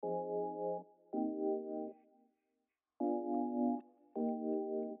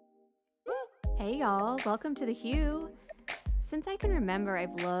Hey y'all, welcome to The Hue. Since I can remember,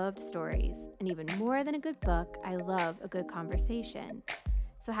 I've loved stories, and even more than a good book, I love a good conversation.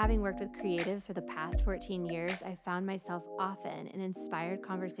 So having worked with creatives for the past 14 years, I found myself often in inspired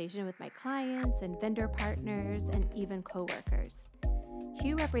conversation with my clients and vendor partners and even coworkers.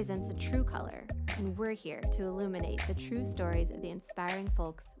 Hue represents the true color, and we're here to illuminate the true stories of the inspiring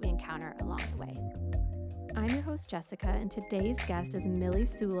folks we encounter along the way. I'm your host, Jessica, and today's guest is Mili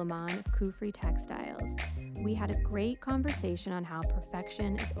Suleman of Kufri Textiles. We had a great conversation on how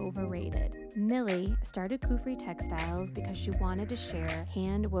perfection is overrated. Mili started Kufri Textiles because she wanted to share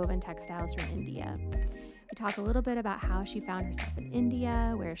hand-woven textiles from India. We talk a little bit about how she found herself in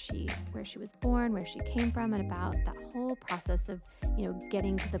India, where she was born, where she came from, and about that whole process of,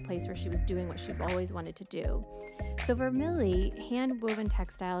 getting to the place where she was doing what she'd always wanted to do. So for Mili, hand-woven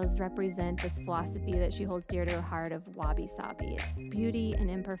textiles represent this philosophy that she holds dear to her heart of wabi-sabi. It's beauty and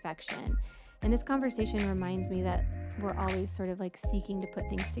imperfection. And this conversation reminds me that we're always sort of like seeking to put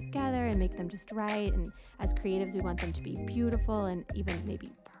things together and make them just right. And as creatives, we want them to be beautiful and even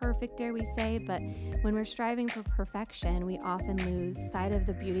maybe perfect, dare we say. But when we're striving for perfection, we often lose sight of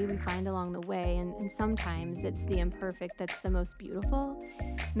the beauty we find along the way. And sometimes it's the imperfect that's the most beautiful.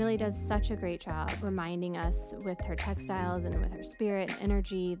 Mili does such a great job reminding us with her textiles and with her spirit and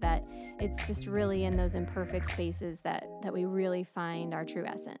energy that it's just really in those imperfect spaces that we really find our true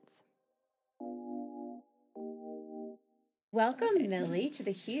essence. Welcome, Mili, to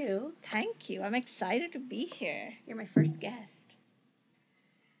The Hue. Thank you. I'm excited to be here. You're my first guest.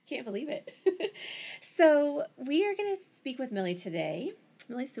 Can't believe it. So we are going to speak with Mili today,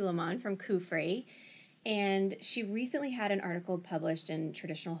 Mili Suleman from Kufri, and she recently had an article published in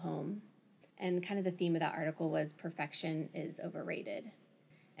Traditional Home, and kind of the theme of that article was perfection is overrated.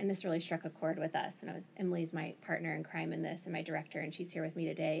 And this really struck a chord with us. And Emily's my partner in crime in this and my director, and she's here with me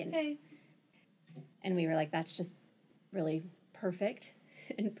today. And, Hey. And we were like, that's just really perfect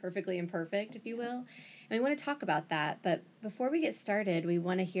and perfectly imperfect, if you will. And we want to talk about that. But before we get started, we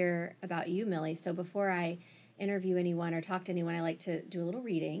want to hear about you, Mili. So before I interview anyone or talk to anyone, I like to do a little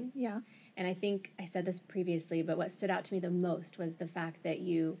reading. Yeah. And I think I said this previously, but what stood out to me the most was the fact that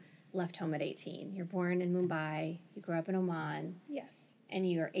you left home at 18. You're born in Mumbai. You grew up in Oman. Yes. And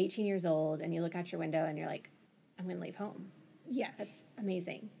you're 18 years old, and you look out your window, and you're like, I'm going to leave home. Yes. That's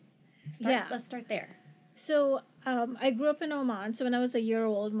amazing. Let's start there. So I grew up in Oman. So when I was a year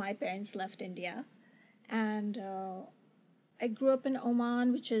old, my parents left India. And I grew up in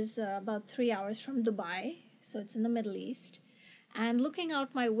Oman, which is about 3 hours from Dubai. So it's in the Middle East. And looking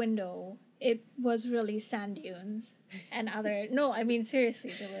out my window, it was really sand dunes and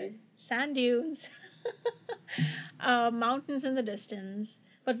seriously, there were sand dunes, mountains in the distance.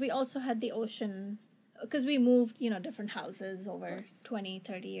 But we also had the ocean because we moved, different houses over 20,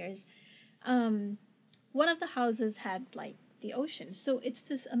 30 years. One of the houses had the ocean. So it's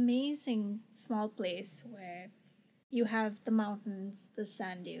this amazing small place where you have the mountains, the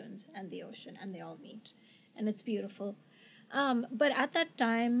sand dunes, and the ocean, and they all meet. And it's beautiful. But at that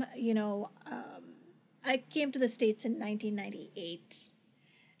time, I came to the States in 1998.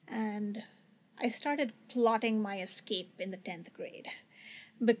 And I started plotting my escape in the 10th grade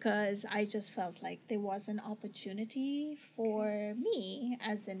because I just felt like there was an opportunity for me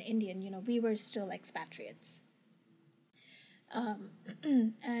as an Indian. We were still expatriates.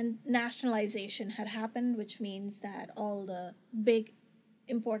 And nationalization had happened, which means that all the big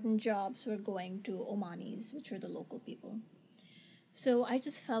important jobs were going to Omanis, which were the local people. So I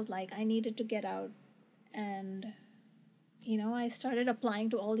just felt like I needed to get out, and I started applying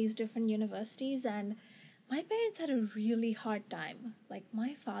to all these different universities, and my parents had a really hard time.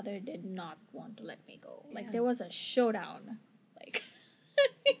 My father did not want to let me go. There was a showdown,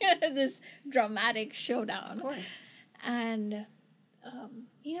 this dramatic showdown. Of course. And,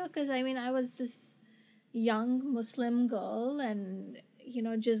 because I was this young Muslim girl and,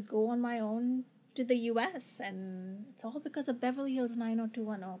 just go on my own to the U.S. And it's all because of Beverly Hills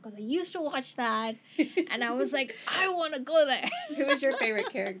 90210, because I used to watch that. And I was like, I want to go there. Who was your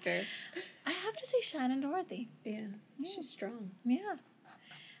favorite character? I have to say Shannon Dorothy. Yeah. She's strong. Yeah.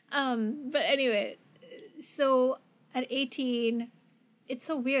 But anyway, so at 18, it's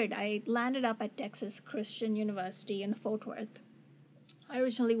so weird. I landed up at Texas Christian University in Fort Worth. I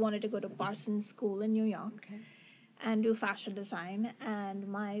originally wanted to go to Parsons School in New York and do fashion design. And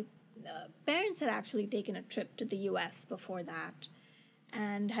my parents had actually taken a trip to the U.S. before that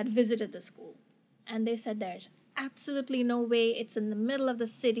and had visited the school. And they said there's absolutely no way, it's in the middle of the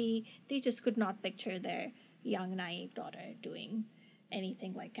city. They just could not picture their young, naive daughter doing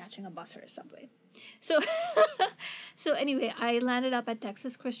anything like catching a bus or a subway. So, so anyway, I landed up at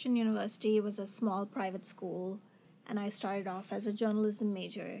Texas Christian University. It was a small private school, and I started off as a journalism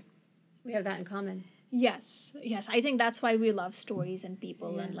major. We have that in common. Yes, yes. I think that's why we love stories and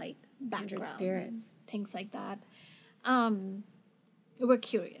people Yeah. and like background spirits. and things like that. We're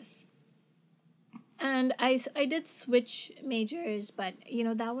curious. And I did switch majors, but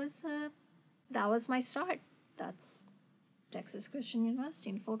that was my start. That's Texas Christian University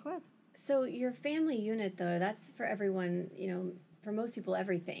in Fort Worth. So your family unit, though, that's for everyone, for most people,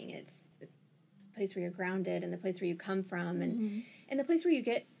 everything. It's the place where you're grounded and the place where you come from and the place where you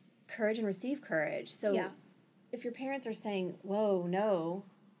get courage and receive courage. So if your parents are saying, whoa, no,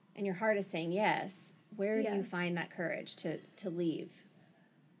 and your heart is saying yes, where do you find that courage to leave?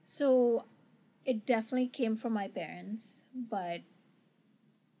 So it definitely came from my parents, but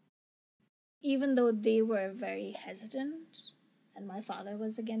even though they were very hesitant and my father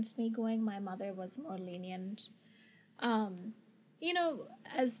was against me going, my mother was more lenient.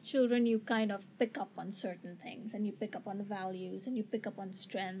 As children, you kind of pick up on certain things and you pick up on values and you pick up on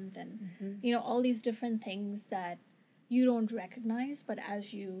strength and, all these different things that you don't recognize. But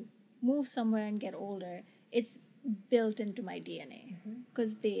as you move somewhere and get older, it's built into my DNA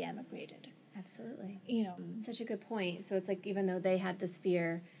because they emigrated. Absolutely. Such a good point. So it's like even though they had this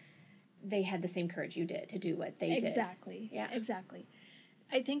fear, they had the same courage you did to do what they did. Exactly. Yeah. Exactly.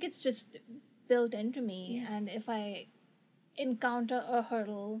 I think it's just built into me. Yes. And if I encounter a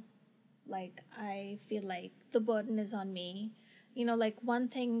hurdle, like I feel like the burden is on me. Like one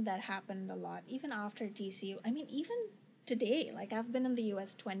thing that happened a lot, even after TCU, I mean, even today, like I've been in the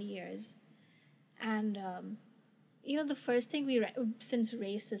US 20 years. And, the first thing since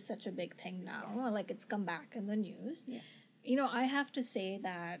race is such a big thing now, like it's come back in the news, I have to say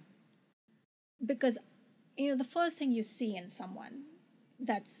that because, the first thing you see in someone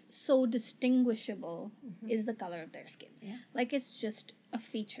that's so distinguishable is the color of their skin. Yeah. Like it's just a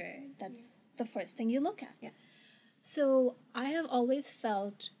feature. That's the first thing you look at. Yeah. So I have always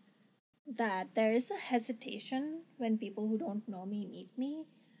felt that there is a hesitation when people who don't know me meet me,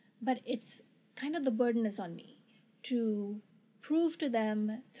 but it's kind of the burden is on me to prove to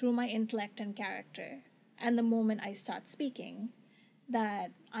them through my intellect and character and the moment I start speaking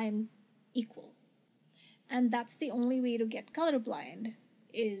that I'm equal. And that's the only way to get colorblind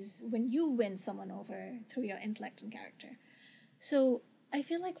is when you win someone over through your intellect and character. So I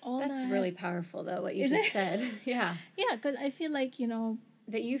feel like That's really powerful, though, what you just said. Yeah. Yeah, because I feel like,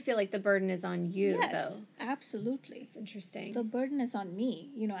 that you feel like the burden is on you, yes, though. Absolutely. It's interesting. The burden is on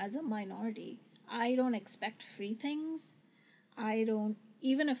me, as a minority. I don't expect free things. I don't,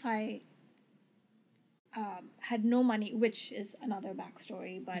 even if I had no money, which is another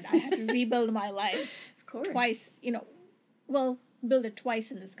backstory, but I had to rebuild my life of course. Twice, build it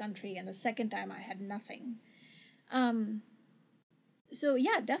twice in this country, and the second time I had nothing. So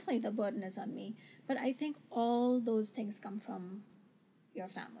yeah, definitely the burden is on me, but I think all those things come from your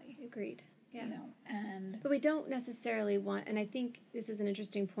family. Agreed. Yeah. But we don't necessarily want, and I think this is an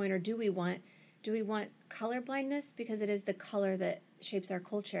interesting point, or do we want color blindness because it is the color that shapes our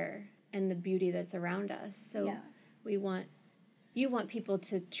culture and the beauty that's around us. So you want people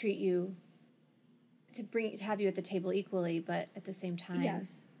to treat you, to have you at the table equally, but at the same time.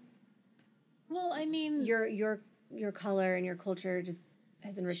 Yes. Well, I mean, your color and your culture just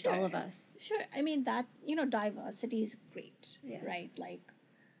has enriched all of us. Sure. I mean that, diversity is great, right? Like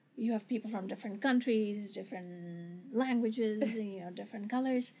you have people from different countries, different languages, different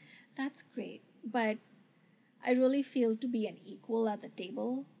colors. That's great. But I really feel to be an equal at the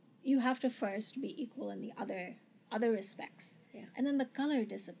table, you have to first be equal in the other respects. Yeah. And then the color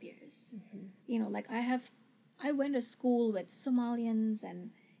disappears. Like I went to school with Somalians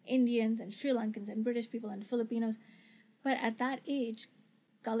and Indians and Sri Lankans and British people and Filipinos. But at that age,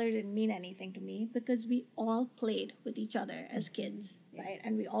 color didn't mean anything to me because we all played with each other as kids, right?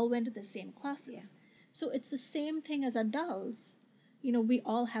 And we all went to the same classes. Yeah. So it's the same thing as adults. We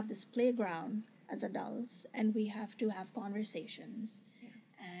all have this playground as adults, and we have to have conversations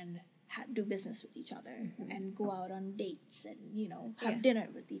and do business with each other and go out on dates and, have dinner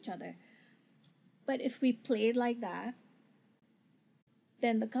with each other. But if we played like that,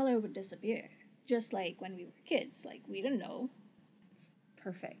 then the color would disappear. Just like when we were kids, like we didn't know. It's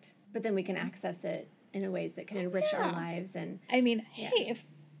perfect. But then we can access it in ways that can enrich our lives. And I mean, hey, if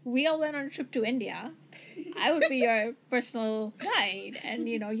we all went on a trip to India, I would be your personal guide, and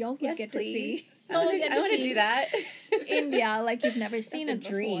y'all would get please. to see. I want to do that. India, like you've never seen it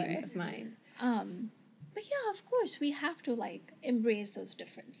before. Dream of mine. But yeah, of course, we have to embrace those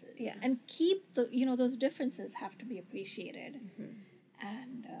differences, yeah. and keep those differences have to be appreciated,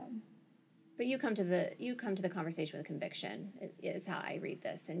 And but you come to the conversation with conviction is how I read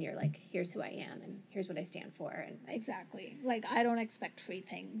this, and you're like, here's who I am and here's what I stand for. And exactly. Like, I don't expect free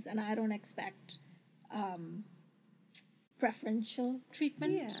things, and I don't expect preferential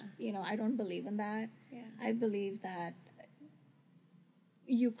treatment. Yeah. I don't believe in that. Yeah. I believe that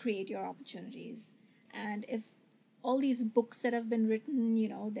you create your opportunities. And if all these books that have been written,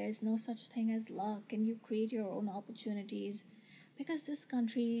 there's no such thing as luck, and you create your own opportunities, because this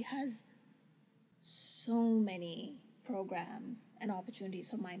country has so many programs and opportunities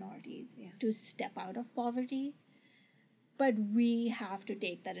for minorities to step out of poverty. But we have to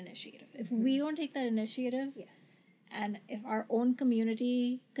take that initiative. If we don't take that initiative, and if our own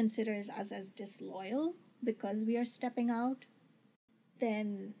community considers us as disloyal because we are stepping out,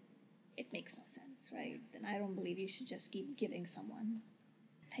 then it makes no sense, right? Then I don't believe you should just keep giving someone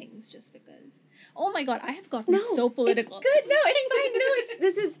things just because. Oh my God, I have gotten so political. It's good. No, it's fine. No,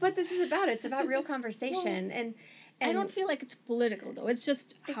 this is what this is about. It's about real conversation. Well, and I don't feel like it's political, though. It's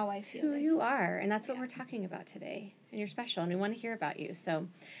just how I feel. Who you are, and that's what we're talking about today. And you're special, and we want to hear about you. So,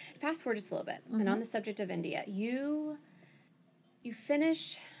 fast forward just a little bit, and on the subject of India, you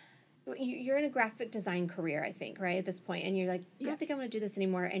finish. You're in a graphic design career, I think, right at this point, and you're like, I don't think I want to do this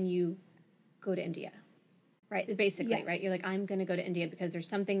anymore, and you go to India, right? Basically, right? You're like, I'm going to go to India because there's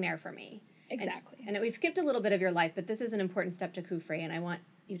something there for me. Exactly. And we've skipped a little bit of your life, but this is an important step to Kufri, and I want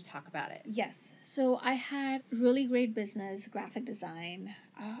you to talk about it. Yes. So I had really great business, graphic design,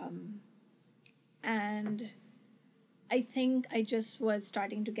 and I think I just was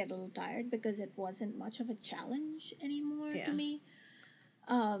starting to get a little tired because it wasn't much of a challenge anymore to me.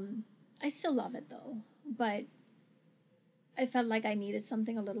 I still love it though, but I felt like I needed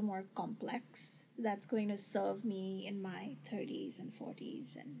something a little more complex that's going to serve me in my 30s and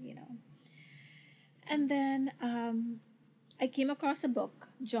 40s, and And then I came across a book,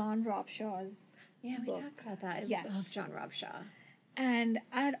 John Robshaw's we book. talked about that. Yes. I love John Robshaw. And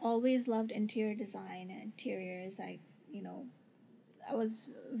I had always loved interior design and interiors. I was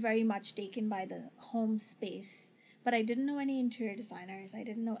very much taken by the home space, but I didn't know any interior designers. I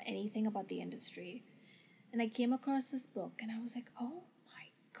didn't know anything about the industry. And I came across this book, and I was like, oh my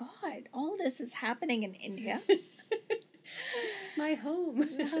God, all this is happening in India. My home.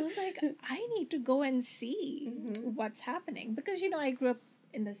 I was like, I need to go and see what's happening. Because, I grew up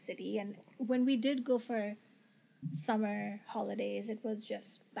in the city, and when we did go for summer holidays, it was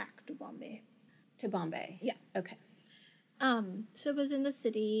just back to Bombay. To Bombay? Yeah. Okay. So it was in the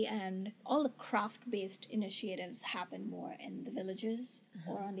city, and all the craft-based initiatives happen more in the villages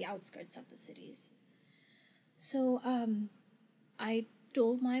or on the outskirts of the cities. So I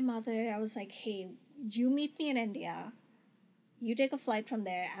told my mother, I was like, hey, you meet me in India. You take a flight from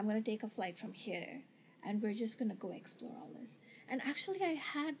there. I'm going to take a flight from here. And we're just going to go explore all this. And actually, I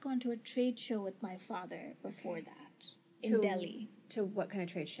had gone to a trade show with my father before that in Delhi. To what kind of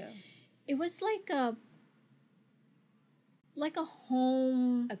trade show? It was like a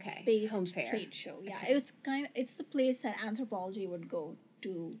home-based home fair. trade show. Yeah, it's the place that anthropology would go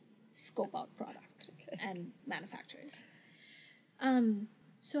to scope out product and manufacturers.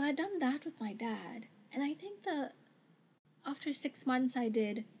 So I had done that with my dad, and I think after 6 months I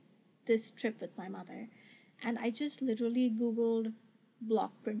did this trip with my mother, and I just literally Googled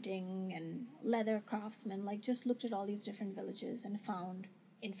block printing and leather craftsmen, like just looked at all these different villages and found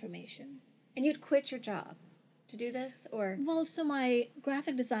information. And you'd quit your job to do this, or? Well, so my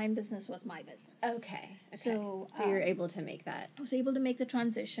graphic design business was my business. Okay. So you're able to make that. I was able to make the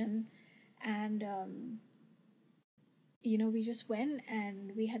transition, and we just went,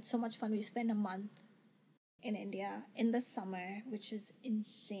 and we had so much fun. We spent a month in India in the summer, which is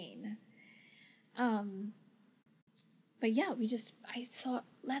insane. But yeah, I saw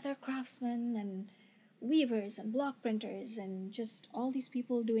leather craftsmen and weavers and block printers and just all these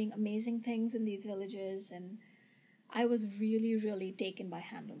people doing amazing things in these villages, and I was really, really taken by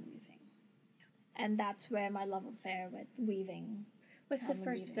handloom weaving. And that's where my love affair with weaving. What's the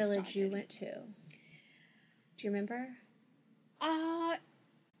first village you went to? Do you remember?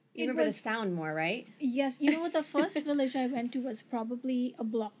 You remember the sound more, right? Yes. The first village I went to was probably a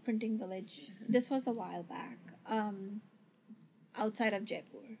block printing village. This was a while back, outside of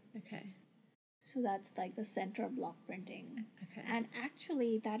Jaipur. Okay. So that's like the center of block printing. Okay. And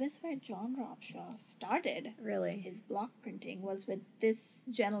actually, that is where John Robshaw started. Really? His block printing was with this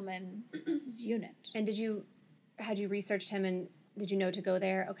gentleman's unit. And had you researched him, and did you know to go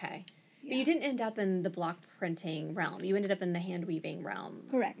there? Okay. Yeah. But you didn't end up in the block printing realm. You ended up in the hand weaving realm.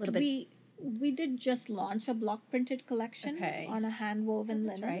 Correct. We did just launch a block printed collection on a hand woven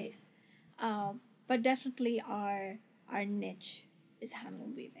linen. That's right. But definitely our niche is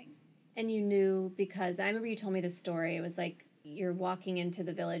handloom weaving. And you knew because I remember you told me this story. It was like you're walking into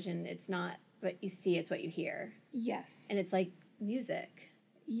the village and it's not what you see, it's what you hear. Yes. And it's like music.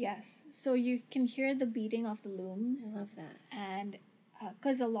 Yes. So you can hear the beating of the looms. I love that. And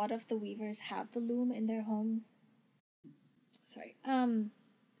because a lot of the weavers have the loom in their homes. Sorry.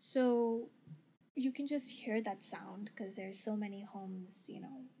 So you can just hear that sound because there's so many homes, you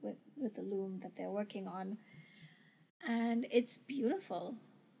know, with the loom that they're working on. And it's beautiful.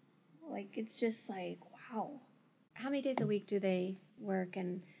 Like, it's just like, wow. How many days a week do they work,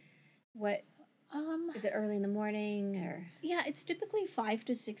 and what is it, early in the morning or? Yeah, it's typically 5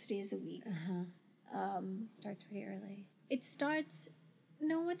 to 6 days a week. Starts pretty early. It starts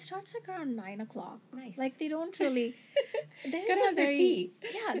like around 9 o'clock. Nice. Like, they don't really. Gotta have their tea.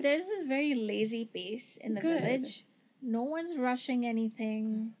 Yeah, there's this very lazy pace in the village. No one's rushing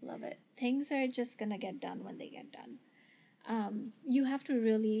anything. Love it. Things are just gonna get done when they get done. You have to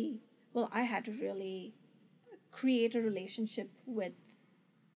really. Well, I had to really create a relationship with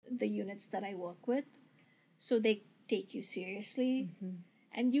the units that I work with so they take you seriously.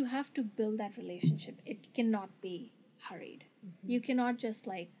 And you have to build that relationship. It cannot be hurried. You cannot just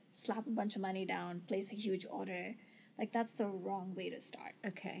like slap a bunch of money down, place a huge order. Like, that's the wrong way to start.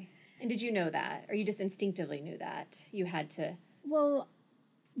 Okay. And did you know that? Or you just instinctively knew that? You had to... Well,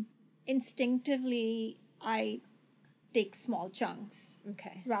 instinctively, I take small chunks.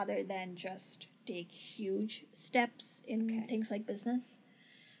 Okay. Rather than just take huge steps in things like business.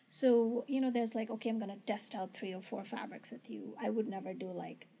 So, you know, there's like, okay, I'm going to test out 3 or 4 fabrics with you. I would never do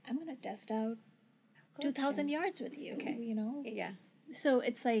like, I'm going to test out 2,000 yards with you, you know? Yeah. So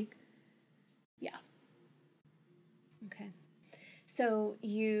it's like, yeah. Okay. So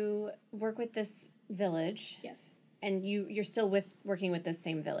you work with this village. Yes. And you're still working with this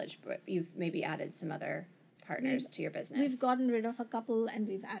same village, but you've maybe added some other partners to your business. We've gotten rid of a couple and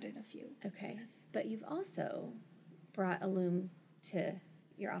we've added a few. Okay. Yes. But you've also brought a loom to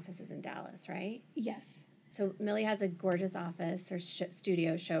your offices in Dallas, right? Yes. So Mili has a gorgeous office or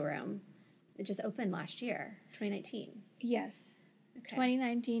studio showroom. It just opened last year, 2019. Yes. Okay.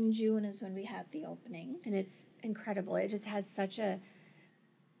 2019 June is when we had the opening. And it's incredible. It just has such a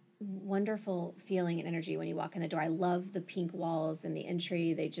wonderful feeling and energy when you walk in the door. I love the pink walls and the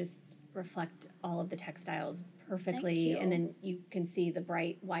entry. They just reflect all of the textiles perfectly. Thank you. And then you can see the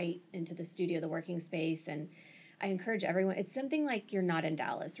bright white into the studio, the working space. And I encourage everyone, it's something like you're not in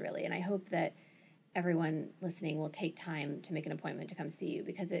Dallas, really. And I hope that everyone listening will take time to make an appointment to come see you,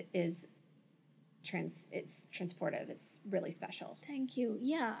 because it is it's transportive. It's really special. Thank you.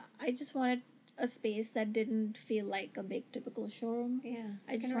 Yeah, I just wanted a space that didn't feel like a big typical showroom. Yeah,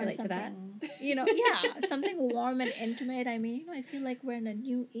 I just can wanted relate to that. You know, yeah, something warm and intimate. I mean, you know, I feel like we're in a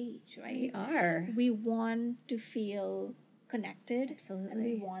new age, right? We are. We want to feel connected. Absolutely. And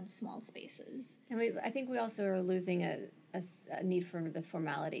we want small spaces. And I think we also are losing a need for the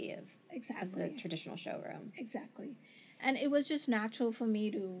formality of the traditional showroom. Exactly. And it was just natural for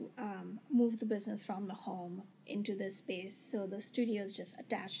me to move the business from the home into this space. So the studio is just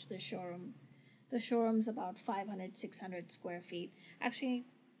attached to the showroom. The showroom's about 500, 600 square feet. Actually,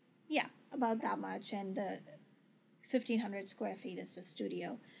 yeah, about that much. And the 1,500 square feet is the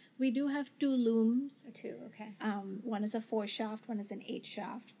studio. We do have 2 looms. 2, okay. One is a 4 shaft, one is an 8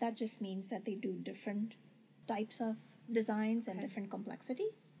 shaft. That just means that they do different types of designs and different complexity.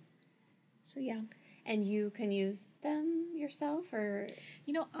 So, yeah. And you can use them yourself, or?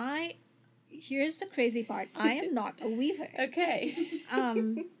 You know, here's the crazy part. I am not a weaver. Okay.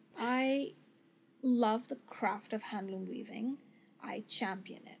 I love the craft of handloom weaving. I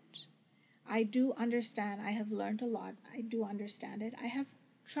champion it. I do understand. I have learned a lot. I do understand it. I have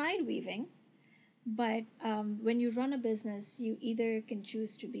tried weaving, but when you run a business, you either can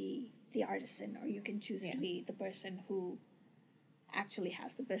choose to be the artisan or you can choose to be the person who actually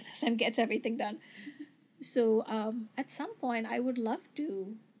has the business and gets everything done. So at some point, I would love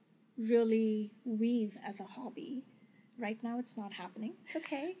to really weave as a hobby. Right now, it's not happening.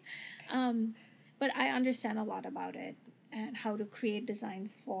 Okay. But I understand a lot about it and how to create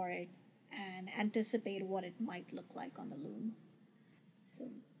designs for it and anticipate what it might look like on the loom.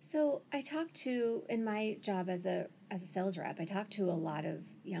 So I talk to, in my job as a sales rep, I talk to a lot of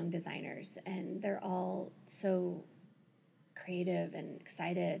young designers, and they're all so creative and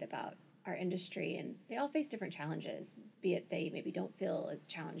excited about our industry, and they all face different challenges, be it they maybe don't feel as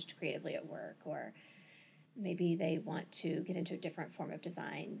challenged creatively at work, or maybe they want to get into a different form of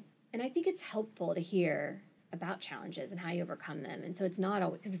design. And I think it's helpful to hear about challenges and how you overcome them. And so it's not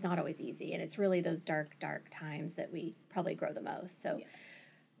always, because it's not always easy, and it's really those dark times that we probably grow the most. So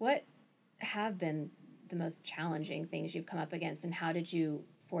what have been the most challenging things you've come up against, and how did you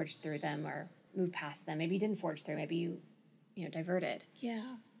forge through them or move past them? Maybe you didn't forge through, maybe you diverted.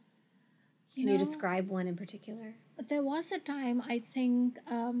 Yeah. Can you describe one in particular? There was a time, I think,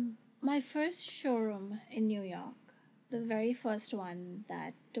 my first showroom in New York, the very first one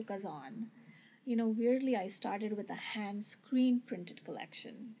that took us on, weirdly, I started with a hand screen printed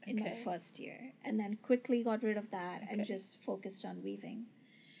collection in my first year, and then quickly got rid of that and just focused on weaving.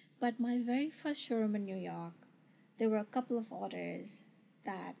 But my very first showroom in New York, there were a couple of orders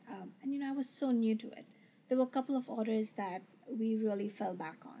that, and I was so new to it. There were a couple of orders that we really fell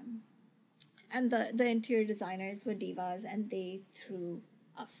back on. And the interior designers were divas, and they threw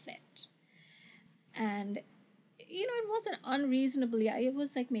a fit. And, it wasn't unreasonably, it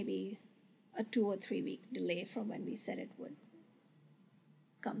was like maybe a 2 or 3 week delay from when we said it would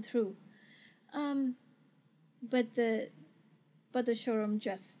come through. But the showroom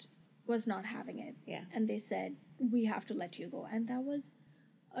just was not having it. Yeah. And they said, we have to let you go. And that was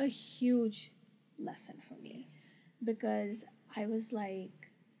a huge lesson for me. Yes. Because I was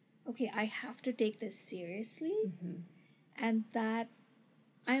like, okay, I have to take this seriously. Mm-hmm. And that,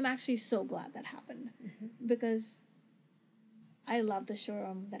 I'm actually so glad that happened. Mm-hmm. Because I love the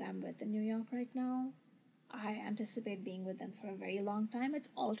showroom that I'm with in New York right now. I anticipate being with them for a very long time. It's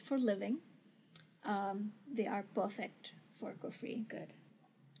all for living. They are perfect for Kufri. Good.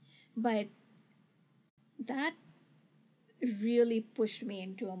 But that really pushed me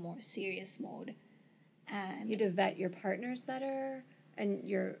into a more serious mode. And you had to vet your partners better, and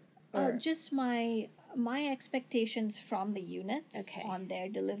just my expectations from the units on their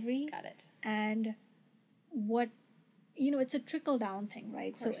delivery. Got it. And what, it's a trickle-down thing,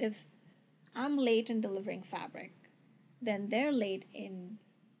 right? So if I'm late in delivering fabric, then they're late in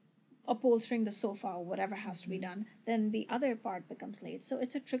upholstering the sofa or whatever has to be done, then the other part becomes late. So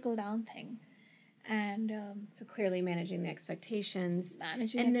it's a trickle-down thing. And so clearly managing the expectations.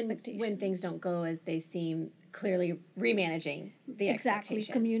 Then when things don't go as they seem, clearly remanaging the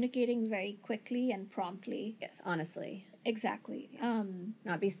expectations. Communicating very quickly and promptly. Yes, honestly. Exactly.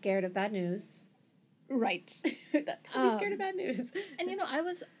 Not be scared of bad news. Right. Don't be scared of bad news. And I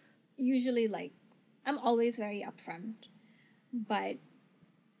was usually I'm always very upfront, but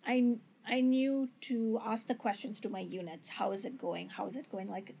I knew to ask the questions to my units. How is it going? How is it going?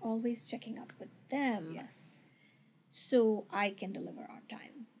 Like, always checking up with them. Yes. So I can deliver on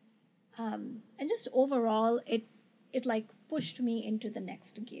time. And just overall, it pushed me into the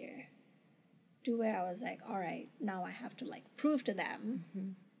next gear, to where I was like, all right, now I have to prove to them.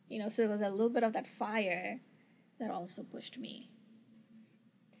 Mm-hmm. So it was a little bit of that fire that also pushed me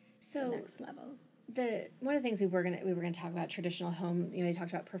to the next level. One of the things we were gonna talk about, traditional home, they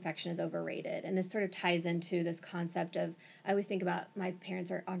talked about perfection is overrated, and this sort of ties into this concept of, I always think about, my parents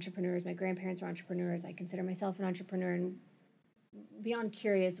are entrepreneurs, my grandparents were entrepreneurs, I consider myself an entrepreneur, and beyond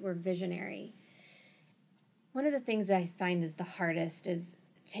curious, we're visionary. One of the things that I find is the hardest is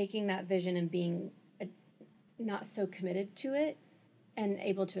taking that vision and being not so committed to it and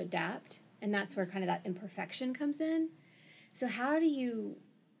able to adapt, and that's where kind of that imperfection comes in. So how do you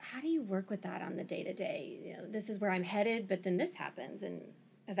work with that on the day-to-day? This is where I'm headed, but then this happens, and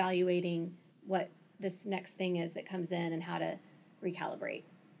evaluating what this next thing is that comes in and how to recalibrate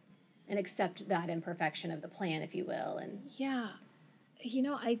and accept that imperfection of the plan, if you will. And yeah,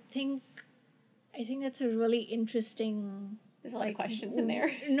 I think that's a really interesting... There's a lot of questions in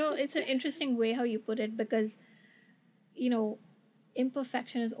there. No, it's an interesting way how you put it, because,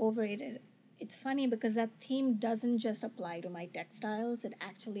 imperfection is overrated. It's funny because that theme doesn't just apply to my textiles. It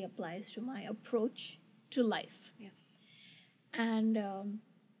actually applies to my approach to life. Yeah. And,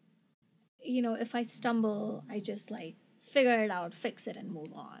 if I stumble, I just figure it out, fix it, and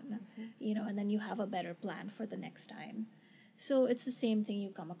move on. Mm-hmm. And then you have a better plan for the next time. So it's the same thing.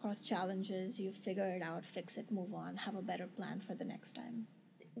 You come across challenges, you figure it out, fix it, move on, have a better plan for the next time.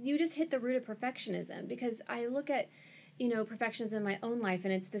 You just hit the root of perfectionism, because I look at, perfectionism in my own life,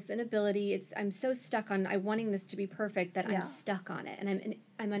 and it's this inability, I'm so stuck on wanting this to be perfect that I'm stuck on it, and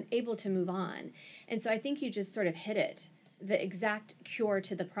I'm unable to move on. And so I think you just sort of hit it, the exact cure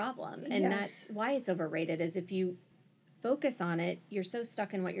to the problem. And that's why it's overrated, is if you focus on it, you're so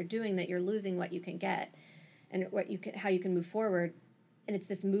stuck in what you're doing that you're losing what you can get and how you can move forward. And it's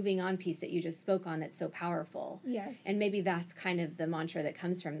this moving on piece that you just spoke on that's so powerful. Yes. And maybe that's kind of the mantra that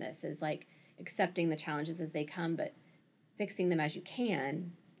comes from this, is accepting the challenges as they come, but fixing them as you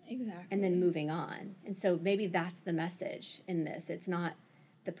can. Exactly. And then moving on. And so maybe that's the message in this. It's not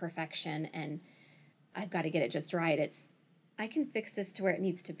the perfection and I've got to get it just right. It's, I can fix this to where it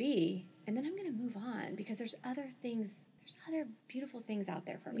needs to be, and then I'm going to move on, because there's other things there's other beautiful things out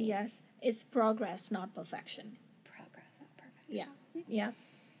there for me. Yes, it's progress, not perfection. Progress, not perfection. Yeah, yeah.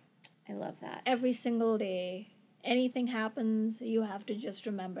 I love that. Every single day, anything happens, you have to just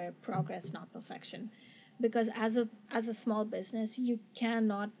remember progress, not perfection. Because as a small business, you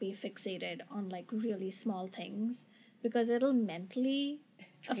cannot be fixated on like really small things because it'll mentally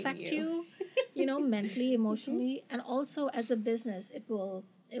affect you, mentally, emotionally, and also as a business, it'll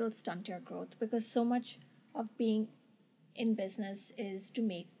stunt your growth because so much of being in business is to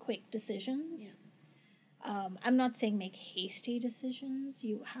make quick decisions. I'm not saying make hasty decisions.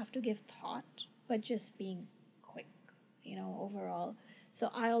 You have to give thought, but just being quick, overall. So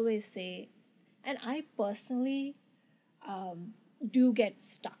I always say, and I personally do get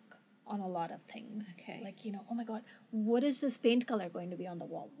stuck on a lot of things. Okay. Like, oh my God, what is this paint color going to be on the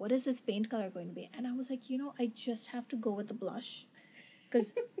wall? What is this paint color going to be? And I was like, I just have to go with the blush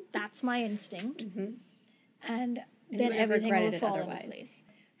because that's my instinct. And then everything will fall into place.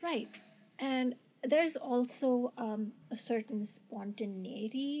 Right. And there's also a certain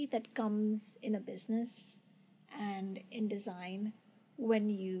spontaneity that comes in a business and in design when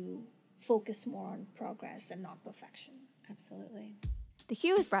you focus more on progress and not perfection. Absolutely. The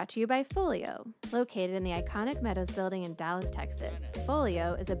Hue is brought to you by Folio. Located in the iconic Meadows building in Dallas, Texas,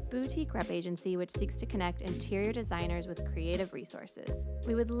 Folio is a boutique rep agency which seeks to connect interior designers with creative resources.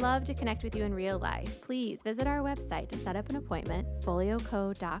 We would love to connect with you in real life. Please visit our website to set up an appointment,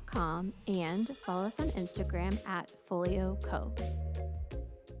 folioco.com, and follow us on Instagram at folioco.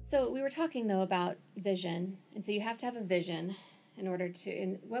 So we were talking, though, about vision. And so you have to have a vision in order to...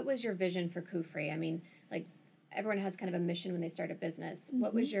 And what was your vision for Kufri? I mean, like... Everyone has kind of a mission when they start a business.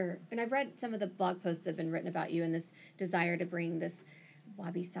 What was your... And I've read some of the blog posts that have been written about you and this desire to bring this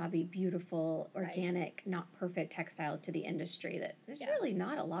wabi-sabi, beautiful, organic, not perfect textiles to the industry that there's really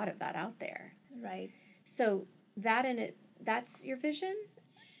not a lot of that out there. Right. So that's your vision?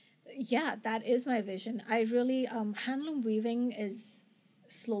 Yeah, that is my vision. I really... handloom weaving is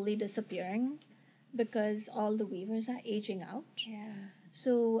slowly disappearing because all the weavers are aging out. Yeah.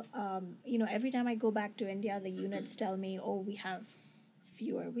 So, every time I go back to India, the units tell me, oh, we have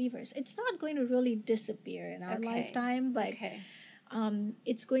fewer weavers. It's not going to really disappear in our lifetime, but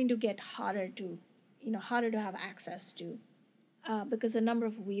it's going to get harder to have access to because the number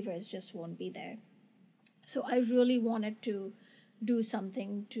of weavers just won't be there. So I really wanted to do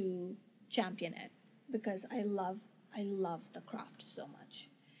something to champion it because I love the craft so much.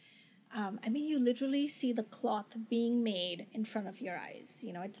 You literally see the cloth being made in front of your eyes.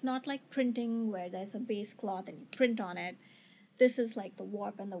 It's not like printing where there's a base cloth and you print on it. This is like the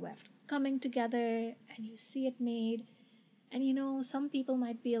warp and the weft coming together and you see it made. And, some people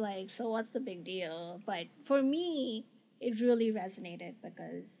might be like, so what's the big deal? But for me, it really resonated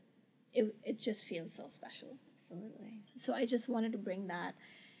because it just feels so special. Absolutely. So I just wanted to bring that.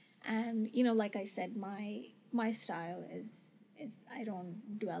 And, like I said, my style is I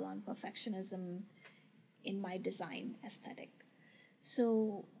don't dwell on perfectionism in my design aesthetic.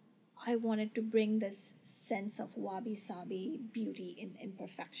 So I wanted to bring this sense of wabi-sabi beauty in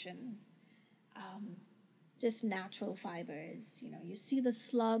imperfection. Just natural fibers. You see the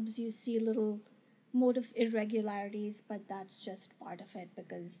slubs, you see little motif irregularities, but that's just part of it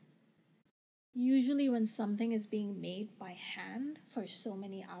because usually when something is being made by hand for so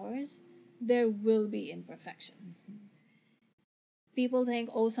many hours, there will be imperfections. People think,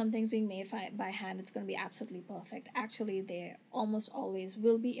 oh, something's being made by hand, it's going to be absolutely perfect. Actually, there almost always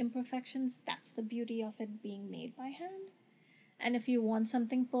will be imperfections. That's the beauty of it being made by hand. And if you want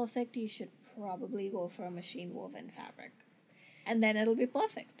something perfect, you should probably go for a machine woven fabric. And then it'll be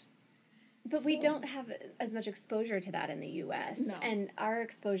perfect. But we don't have as much exposure to that in the U.S. No. And our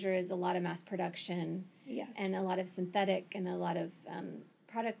exposure is a lot of mass production. Yes. And a lot of synthetic and a lot of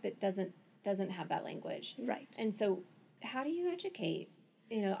product that doesn't have that language. Right. And so how do you educate,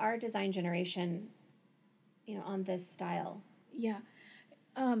 our design generation, on this style? Yeah.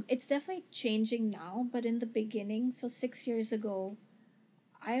 It's definitely changing now, but in the beginning, so 6 years ago,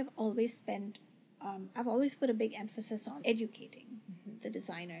 I've always put a big emphasis on educating the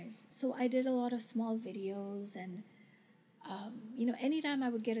designers. So I did a lot of small videos and, anytime I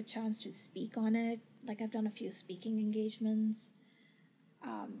would get a chance to speak on it, like I've done a few speaking engagements,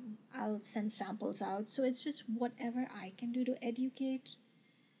 I'll send samples out. So it's just whatever I can do to educate,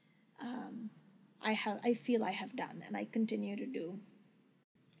 I feel I have done and I continue to do.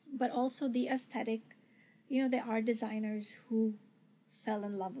 But also the aesthetic, there are designers who fell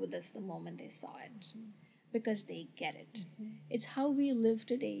in love with this the moment they saw it because they get it. It's how we live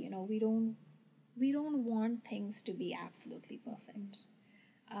today. We don't want things to be absolutely perfect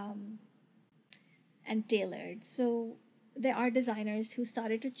and tailored. So there are designers who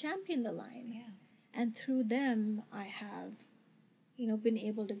started to champion the line. Yeah. And through them, I have, been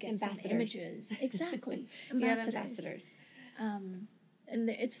able to get some Ambassadors. images. Exactly. You have ambassadors. And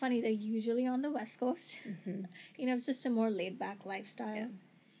it's funny, they're usually on the West Coast. It's just a more laid-back lifestyle.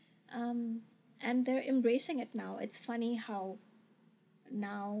 Yeah. And they're embracing it now. It's funny how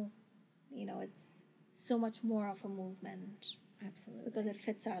now, it's so much more of a movement. Absolutely. Because it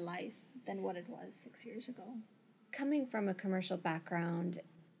fits our life than what it was 6 years ago. Coming from a commercial background,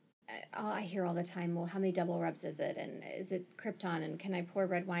 I hear all the time, well, how many double rubs is it? And is it Krypton? And can I pour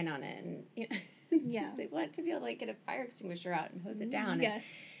red wine on it? And Yeah. They want to be able to get a fire extinguisher out and hose it down. Yes.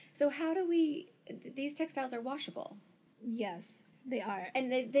 So how do these textiles are washable. Yes, they are.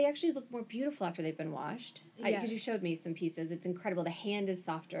 And they actually look more beautiful after they've been washed. Yes. Because you showed me some pieces. It's incredible. The hand is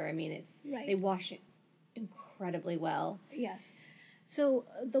softer. I mean, Right. They wash it incredibly well. Yes. So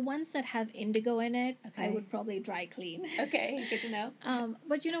the ones that have indigo in it, Okay. I would probably dry clean. Okay, good to know.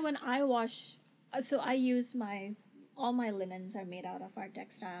 But when I wash, so I use all my linens are made out of our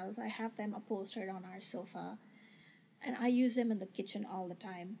textiles. I have them upholstered on our sofa, and I use them in the kitchen all the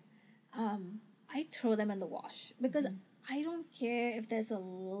time. I throw them in the wash because I don't care if there's a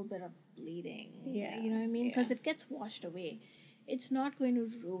little bit of bleeding. Yeah. You know what I mean? Because Yeah. it gets washed away. It's not going to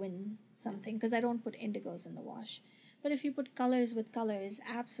ruin something because I don't put indigos in the wash. But if you put colors with colors,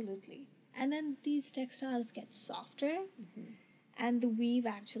 absolutely. And then these textiles get softer, and the weave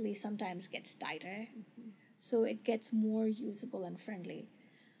actually sometimes gets tighter. So it gets more usable and friendly.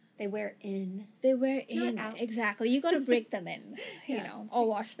 They wear in. They wear Not in. out. Exactly. You got to break them in, Yeah. or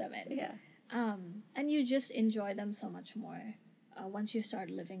wash them in. Yeah. And you just enjoy them so much more once you start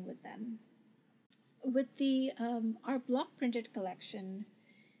living with them. With the our block printed collection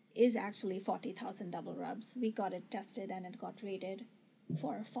is actually 40,000 double rubs. We got it tested and it got rated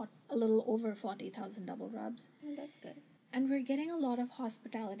for a little over 40,000 double rubs. Oh, that's good. And we're getting a lot of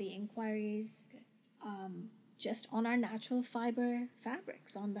hospitality inquiries just on our natural fiber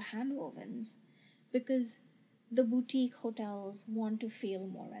fabrics, on the handwovens, because the boutique hotels want to feel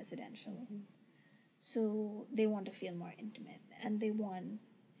more residential. So they want to feel more intimate, and they want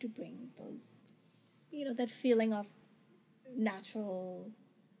to bring those, that feeling of natural,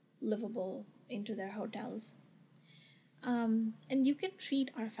 livable into their hotels. And you can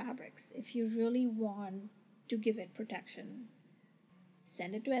treat our fabrics if you really want to give it protection.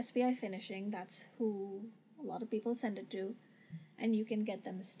 Send it to SBI Finishing. That's who a lot of people send it to. And you can get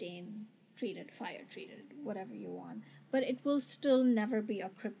them stain treated, fire treated, whatever you want. But it will still never be a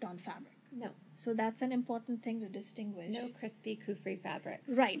Krypton fabric. No. So that's an important thing to distinguish. No crispy, Kufri fabrics.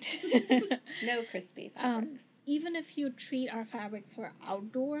 Right. No crispy fabrics. Even if you treat our fabrics for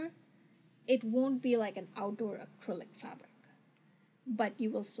outdoor, it won't be like an outdoor acrylic fabric. But you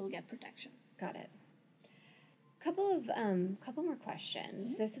will still get protection. Got it. Couple more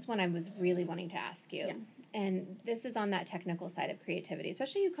questions. This is one I was really wanting to ask you. Yeah. And this is on that technical side of creativity,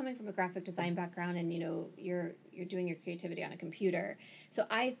 especially you coming from a graphic design background and you're doing your creativity on a computer. So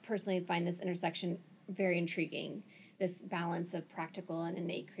I personally find this intersection very intriguing, this balance of practical and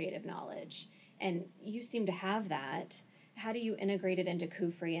innate creative knowledge. And you seem to have that. How do you integrate it into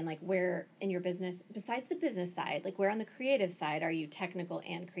Kufri, and where in your business, besides the business side, where on the creative side are you technical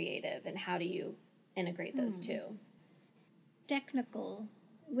and creative, and how do you integrate those two? Technical.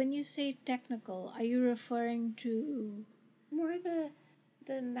 When you say technical, are you referring to More the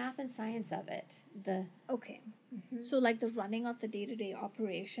math and science of it. okay. So the running of the day-to-day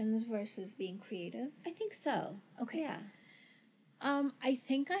operations versus being creative? I think so. Okay. Yeah. I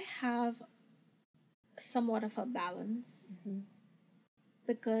think I have somewhat of a balance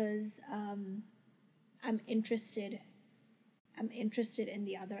because I'm interested in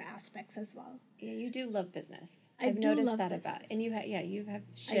the other aspects as well. Yeah, you do love business. I I've do noticed love that business. about, and you have I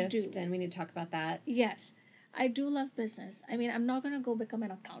shift, do. and we need to talk about that. Yes, I do love business. I mean, I'm not going to go become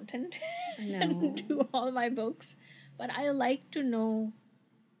an accountant No. and do all my books, but I like to know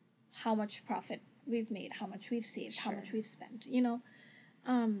how much profit we've made, how much we've saved, how much we've spent,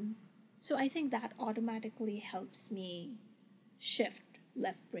 So I think that automatically helps me shift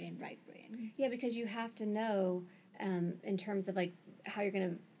left brain, right brain. Yeah, because you have to know in terms of how you're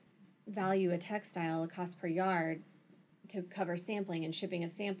going to value a textile, a cost per yard, to cover sampling and shipping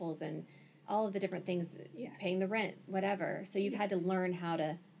of samples and all of the different things, Yes. paying the rent, whatever. So you've had to learn how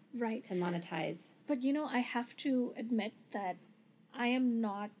to Right. monetize. But I have to admit that I am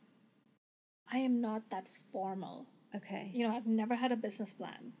not that formal. Okay. I've never had a business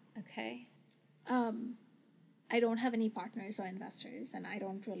plan. Okay. I don't have any partners or investors, and I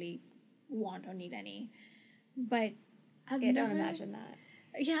don't really want or need any. But I've Yeah, never don't imagine that.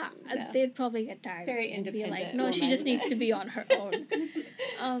 Yeah, No. they'd probably get tired. Very and be like, independent no, she just woman. needs to be on her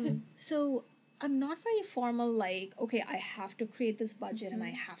own. So I'm not very formal. Like, okay, I have to create this budget and I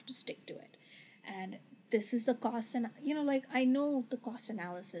have to stick to it, and this is the cost, and like I know the cost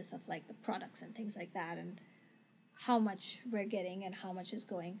analysis of like the products and things like that, and how much we're getting and how much is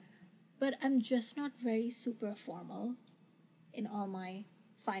going, but I'm just not very super formal in all my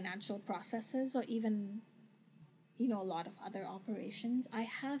financial processes or even a lot of other operations. I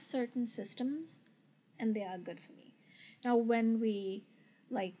have certain systems and they are good for me. Now, when we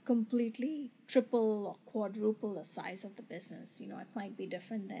like completely triple or quadruple the size of the business, it might be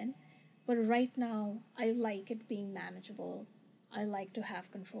different then. But right now, I like it being manageable. I like to have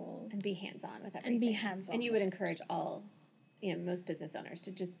control. And be hands-on with everything. And be hands-on. And you would encourage all, most business owners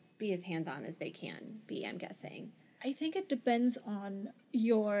to just be as hands-on as they can be, I'm guessing. I think it depends on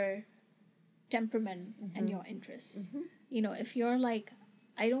your temperament and your interests. If you're like,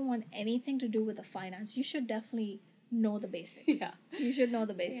 I don't want anything to do with the finance, you should definitely know the basics. Yeah. You should know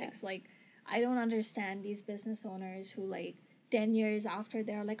the basics. Like, I don't understand these business owners who, like, 10 years after,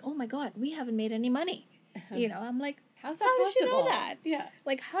 they're like, oh my God, we haven't made any money. I'm like, How's that how possible? did you know that? Yeah.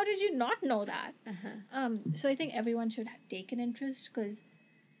 Like, how did you not know that? So I think everyone should take an interest, because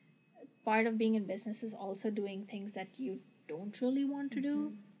part of being in business is also doing things that you don't really want to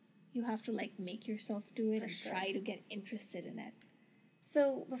do. You have to like make yourself do it try to get interested in it.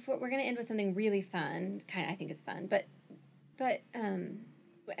 So before we're going to end with something really fun, I think it's fun, but and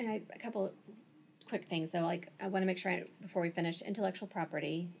a couple of quick things though. Like I want to make sure before we finish, intellectual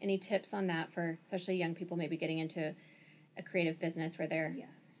property. Any tips on that for especially young people maybe getting into a creative business where their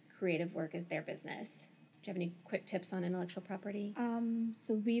creative work is their business? Do you have any quick tips on intellectual property?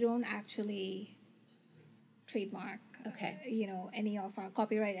 So we don't actually trademark any of our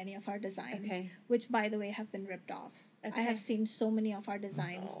copyright, any of our designs, which by the way have been ripped off. I have seen so many of our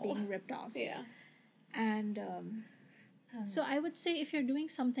designs being ripped off. And so I would say if you're doing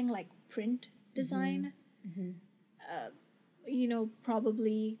something like print design,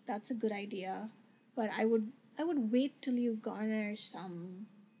 probably that's a good idea, but I would wait till you garner some,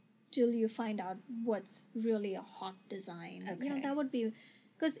 till you find out what's really a hot design. That would be,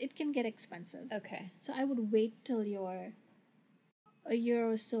 because it can get expensive. So I would wait till you're a year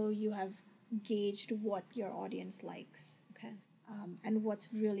or so, you have gauged what your audience likes. And what's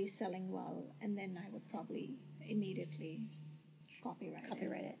really selling well, and then I would probably immediately copyright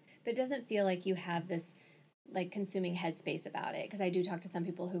it. But it doesn't feel like you have this like consuming headspace about it, because I do talk to some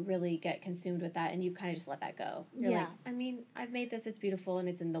people who really get consumed with that, and you kind of just let that go. You're like, I mean, I've made this, it's beautiful, and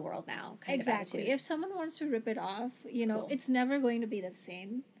it's in the world now. Exactly. If someone wants to rip it off, it's never going to be the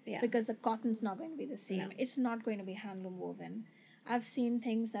same, because the cotton's not going to be the same. No. It's not going to be handloom woven. I've seen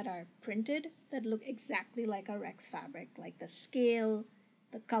things that are printed that look exactly like a Rex fabric, like the scale,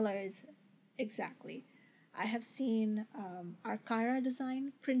 the colors, exactly. I have seen our Kyra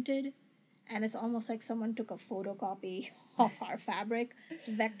design printed, and it's almost like someone took a photocopy of our fabric,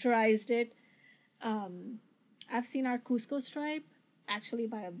 vectorized it. I've seen our Cusco stripe actually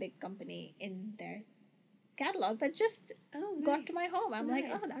by a big company in their catalog that just got to my home. I'm like,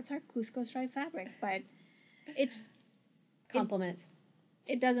 oh, that's our Cusco stripe fabric. But it's... Compliment.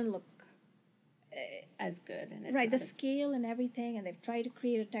 It doesn't look... as good. And it's the scale and everything, and they've tried to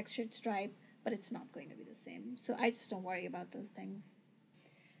create a textured stripe, but it's not going to be the same. So I just don't worry about those things.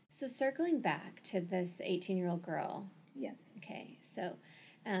 So circling back to this 18-year-old girl. Yes. Okay, so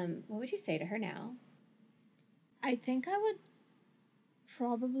what would you say to her now? I think I would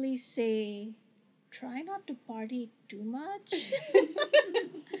probably say, try not to party too much.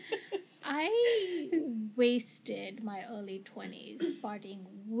 I wasted my early 20s partying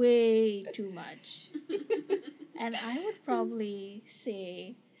way too much. And I would probably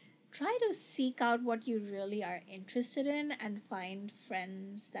say, try to seek out what you really are interested in and find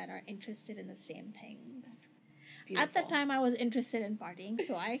friends that are interested in the same things. At that time, I was interested in partying,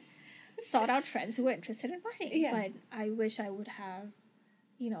 so I sought out friends who were interested in partying. But I wish I would have,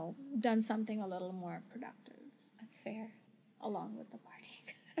 done something a little more productive. That's fair. Along with the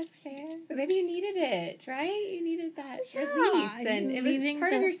partying. That's fair. But maybe you needed it, right? You needed that release, and it was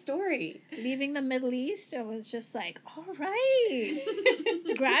part of your story. Leaving the Middle East, it was just like, all right,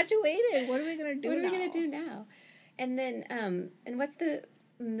 graduated. What are we gonna do? What are we gonna do now? And then, and what's the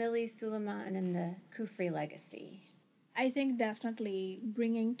Mili, Suleman, and the Kufri legacy? I think definitely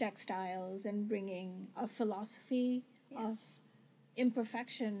bringing textiles and bringing a philosophy of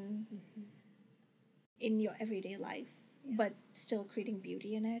imperfection in your everyday life. But still creating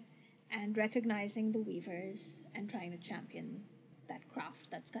beauty in it, and recognizing the weavers and trying to champion that craft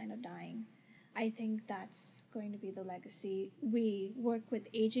that's kind of dying. I think that's going to be the legacy. We work with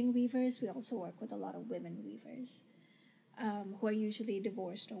aging weavers. We also work with a lot of women weavers who are usually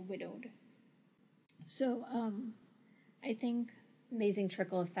divorced or widowed. So I think Amazing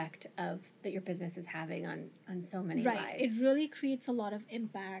trickle effect of that your business is having on so many right, lives. it really creates a lot of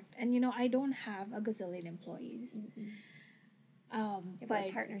impact. And I don't have a gazillion employees.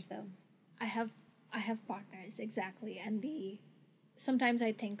 But partners though. I have partners, exactly. And sometimes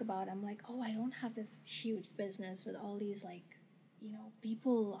I think about, I'm like, oh, I don't have this huge business with all these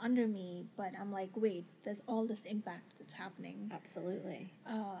people under me, but I'm like, wait, there's all this impact that's happening. Absolutely.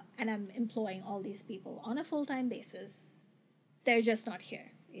 And I'm employing all these people on a full-time basis. They're just not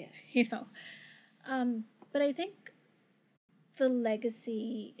here. Yes. But I think the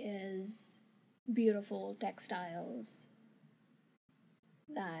legacy is beautiful textiles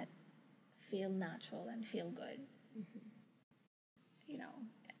that feel natural and feel good.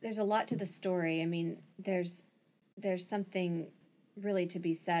 There's a lot to the story. I mean, there's something really to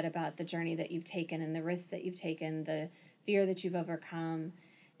be said about the journey that you've taken and the risks that you've taken, the fear that you've overcome,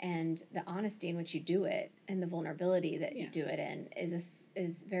 and the honesty in which you do it, and the vulnerability that you do it in is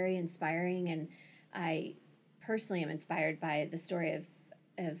very inspiring. And I personally am inspired by the story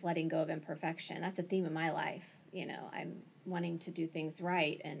of letting go of imperfection. That's a theme of my life. I'm wanting to do things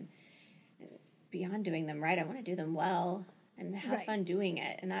right, and beyond doing them right, I want to do them well and have fun doing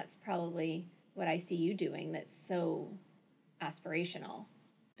it. And that's probably what I see you doing that's so aspirational.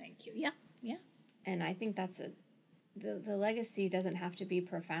 Thank you. Yeah. And I think that's the legacy doesn't have to be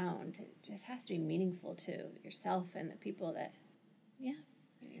profound. It just has to be meaningful to yourself and the people that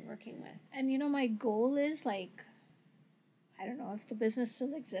you're working with. And my goal is, like, I don't know if the business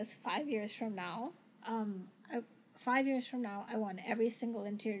still exists 5 years from now. 5 years from now, I want every single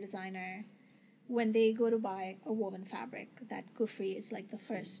interior designer, when they go to buy a woven fabric, that Kufri is like the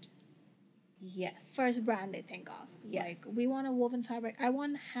first brand they think of. Yes. Like, we want a woven fabric. I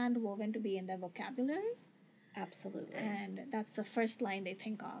want hand woven to be in their vocabulary. Absolutely. And that's the first line they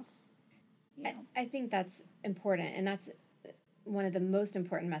think of. I think that's important, and that's one of the most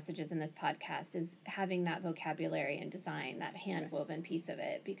important messages in this podcast is having that vocabulary and design, that hand woven piece of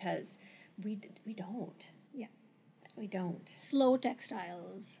it, because we don't. Yeah. We don't. Slow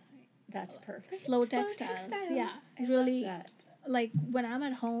textiles. That's perfect. Slow textiles. Yeah. Really, like, when I'm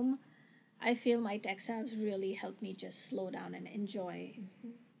at home, I feel my textiles really help me just slow down and enjoy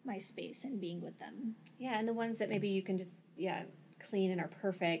my space and being with them. Yeah, and the ones that maybe you can just, clean and are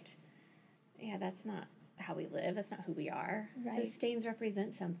perfect, that's not how we live. That's not who we are. Right. The stains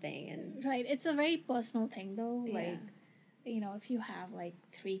represent something. And right. It's a very personal thing, though. Yeah. Like, if you have, like,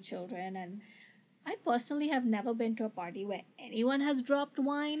 3 children, and I personally have never been to a party where anyone has dropped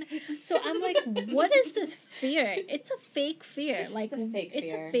wine. So I'm like, what is this fear? It's a fake fear. Like,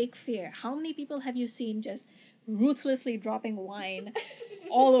 it's a fake fear. How many people have you seen just ruthlessly dropping wine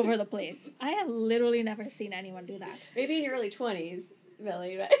all over the place? I have literally never seen anyone do that. Maybe in your early 20s,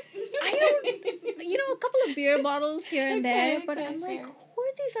 Mili. But I don't, a couple of beer bottles here and there, but I'm like, who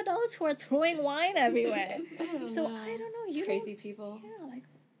are these adults who are throwing wine everywhere? I don't know. Crazy people. Yeah, like,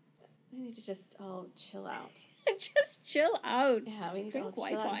 we need to just all chill out. Just chill out. Yeah, we need Drink to all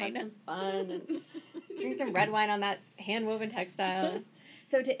white chill out wine. and have some fun and drink some red wine on that hand-woven textile.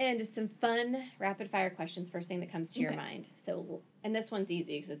 So to end, just some fun rapid-fire questions, first thing that comes to your mind. So, and this one's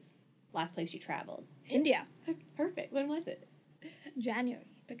easy because it's last place you traveled. India. Perfect. When was it? January.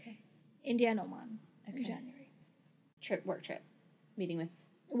 Okay. India and Oman. Okay. January. Work trip. Meeting with?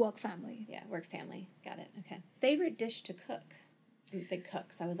 Work family. Yeah, work family. Got it. Okay. Favorite dish to cook? I'm a big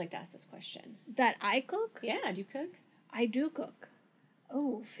cook, so I always like to ask this question. That I cook? Yeah, do you cook? I do cook.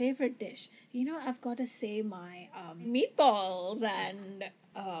 Oh, favorite dish. I've got to say my meatballs and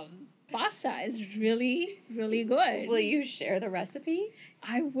pasta is really, really good. Will you share the recipe?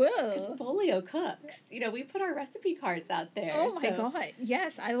 I will. Because Folio cooks. We put our recipe cards out there. Oh my God.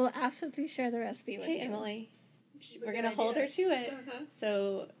 Yes, I will absolutely share the recipe with you. Emily. We're going to hold her to it.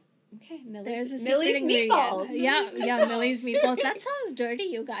 So, okay, there's a Mili's ingredient. meatballs. Yeah, Mili's meatballs. That sounds dirty,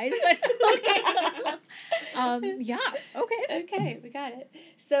 you guys. Yeah, okay. Okay, we got it.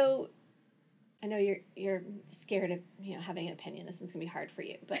 So, I know you're scared of having an opinion. This one's gonna be hard for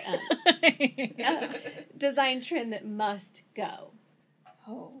you, but design trend that must go.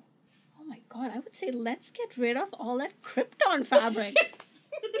 Oh my God! I would say let's get rid of all that Krypton fabric.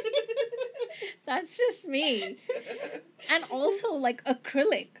 That's just me. And also, like,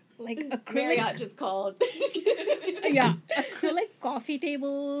 acrylic. Marriott just called. Yeah, acrylic coffee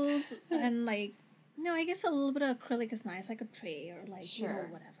tables and, like, I guess a little bit of acrylic is nice, like a tray or, like,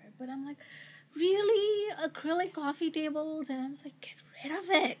 whatever. But I'm like, really? Acrylic coffee tables? And I'm like, get rid of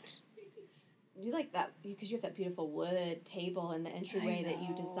it. You like that because you have that beautiful wood table in the entryway that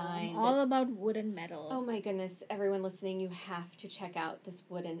you designed. All about wood and metal. Oh my goodness, everyone listening, you have to check out this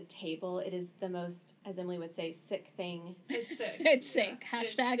wooden table. It is the most, as Emily would say, sick thing. It's sick. It's sick.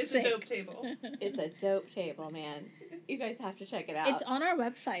 Hashtag it's sick. It's a dope table. It's a dope table, man. You guys have to check it out. It's on our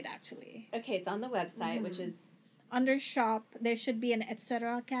website, actually. Okay, it's on the website, which is... Under shop, there should be an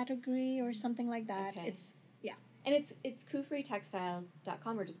etc. category or something like that. Okay. And it's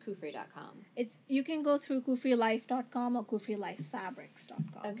kufritextiles.com or just kufri.com? You can go through kufrilife.com or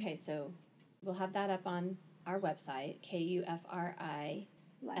kufrilifefabrics.com. Okay, so we'll have that up on our website,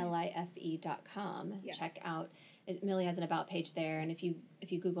 kufrilife.com. Yes. Check out. Mili has an about page there, and if you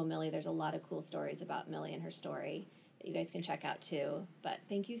Google Mili, there's a lot of cool stories about Mili and her story that you guys can check out too. But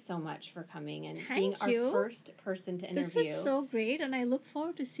thank you so much for coming and being our first person to interview. This is so great, and I look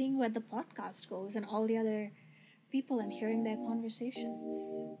forward to seeing where the podcast goes and all the other people and hearing their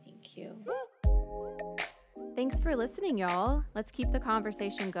conversations. Thank you. Thanks for listening, y'all. Let's keep the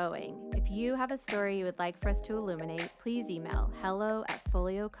conversation going. If you have a story you would like for us to illuminate, please email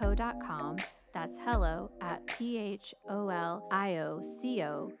hello@folioco.com. That's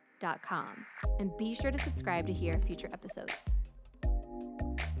hello@PHOLIOCO.com. And be sure to subscribe to hear future episodes.